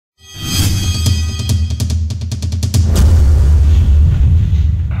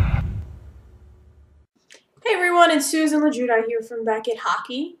it's Susan Lulgjuraj here from Beckett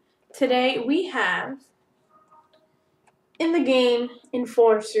Hockey. Today we have in the game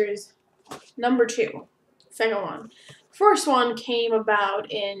Enforcers number 2, second one. First one came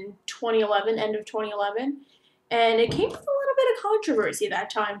about in 2011, end of 2011, and it came with a little bit of controversy that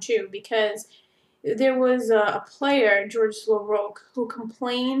time too, because there was a player, Lulgjuraj, who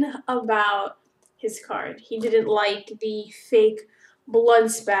complained about his card. He didn't like the fake blood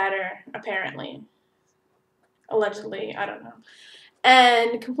spatter, apparently. Allegedly, I don't know,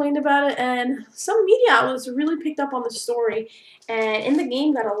 and complained about it, and some media outlets really picked up on the story, and in the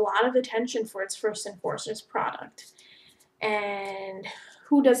game got a lot of attention for its first Enforcers product. And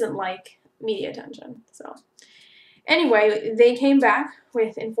who doesn't like media attention? So anyway, they came back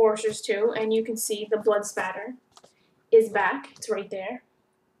with Enforcers 2, and you can see the blood spatter is back. It's right there.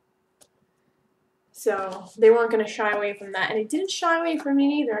 So they weren't going to shy away from that, and it didn't shy away from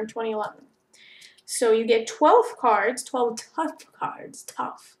it either in 2011. So you get 12 cards, 12 cards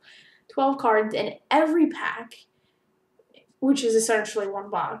in every pack, which is essentially one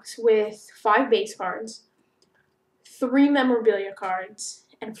box, with 5 base cards, 3 memorabilia cards,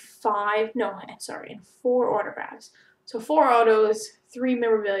 and 4 autographs. So 4 autos, 3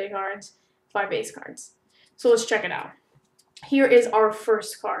 memorabilia cards, 5 base cards. So let's check it out. Here is our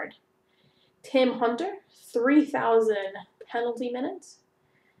first card. Tim Hunter, 3,000 penalty minutes.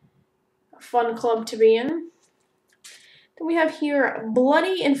 Fun club to be in. Then we have here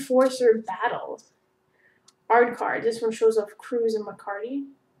Bloody Enforcer Battle. Art card. This one shows off Cruz and McCarty.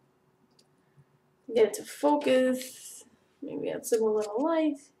 Get it to focus. Maybe add some a little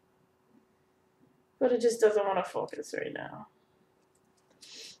light. But it just doesn't want to focus right now.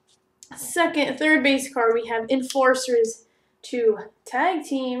 Third base card, we have Enforcers 2 Tag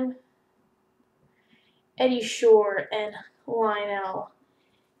Team. Eddie Shore and Lionel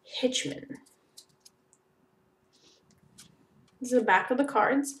Hitchman. This is the back of the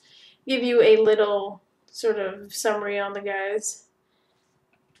cards. Give you a little sort of summary on the guys.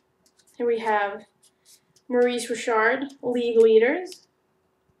 Here we have Maurice Richard, league leaders.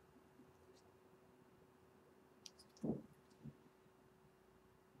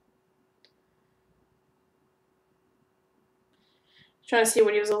 Trying to see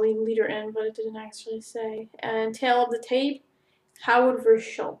what he was a league leader in, but it didn't actually say. And tail of the tape, Howard vs.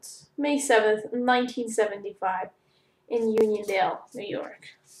 Schultz, May 7th, 1975, in Uniondale, New York.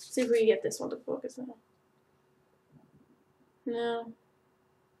 Let's see if we can get this one to focus now. No.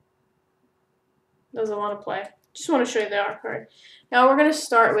 Doesn't want to play. Just want to show you the art card. Now we're going to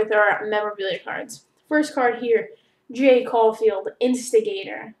start with our memorabilia cards. First card here, Jay Caulfield,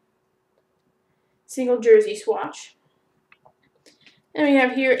 Instigator. Single jersey swatch. And we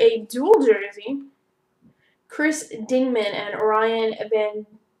have here a dual jersey, Chris Dingman and Ryan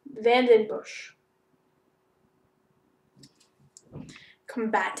Vandenbush.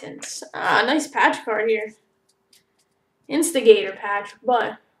 Combatants. Nice patch card here. Instigator patch,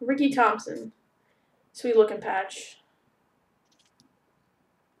 but Ricky Thompson. Sweet looking patch.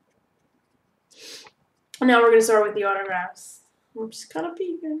 Now we're going to start with the autographs. I'm just kind of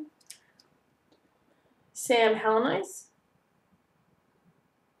peeking. Sam Hellenice.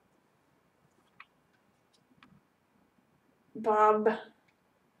 Bob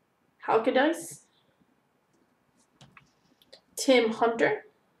Halkadice, Tim Hunter,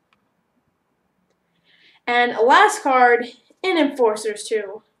 and a last card in Enforcers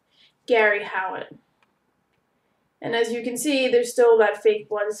 2, Gary Howitt. And as you can see, there's still that fake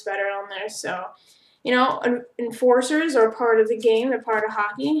blood spatter on there. So, you know, Enforcers are part of the game. They're part of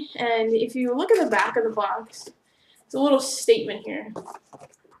hockey. And if you look at the back of the box, it's a little statement here,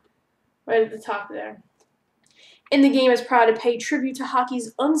 right at the top there. In the game is proud to pay tribute to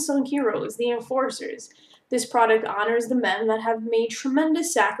hockey's unsung heroes, the Enforcers. This product honors the men that have made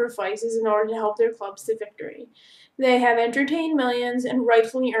tremendous sacrifices in order to help their clubs to victory. They have entertained millions and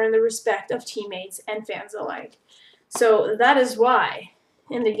rightfully earned the respect of teammates and fans alike. So that is why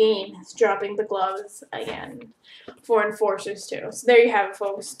in the game it's dropping the gloves again for Enforcers 2. So there you have it,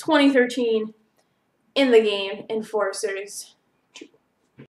 folks. 2013 in the game Enforcers.